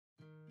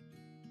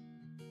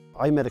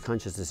I made a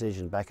conscious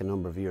decision back a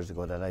number of years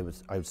ago that I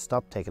would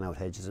stop taking out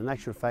hedges. In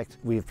actual fact,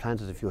 we've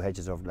planted a few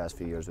hedges over the last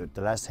few years.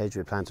 The last hedge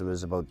we planted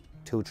was about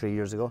 2-3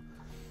 years ago,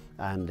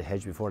 and the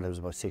hedge before that was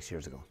about 6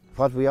 years ago.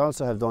 What we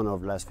also have done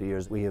over the last few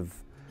years, we have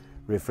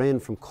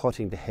refrained from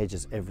cutting the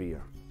hedges every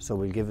year. So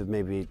we'll give it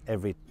maybe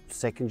every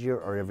second year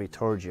or every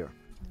third year.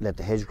 Let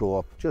the hedge grow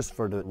up just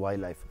for the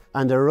wildlife.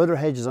 And there are other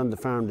hedges on the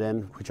farm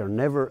then which are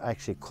never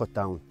actually cut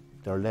down.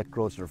 They're let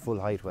grow to their full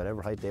height,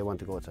 whatever height they want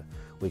to go to.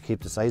 We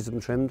keep the size of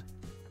them trimmed,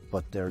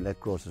 but they're let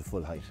grow to the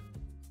full height.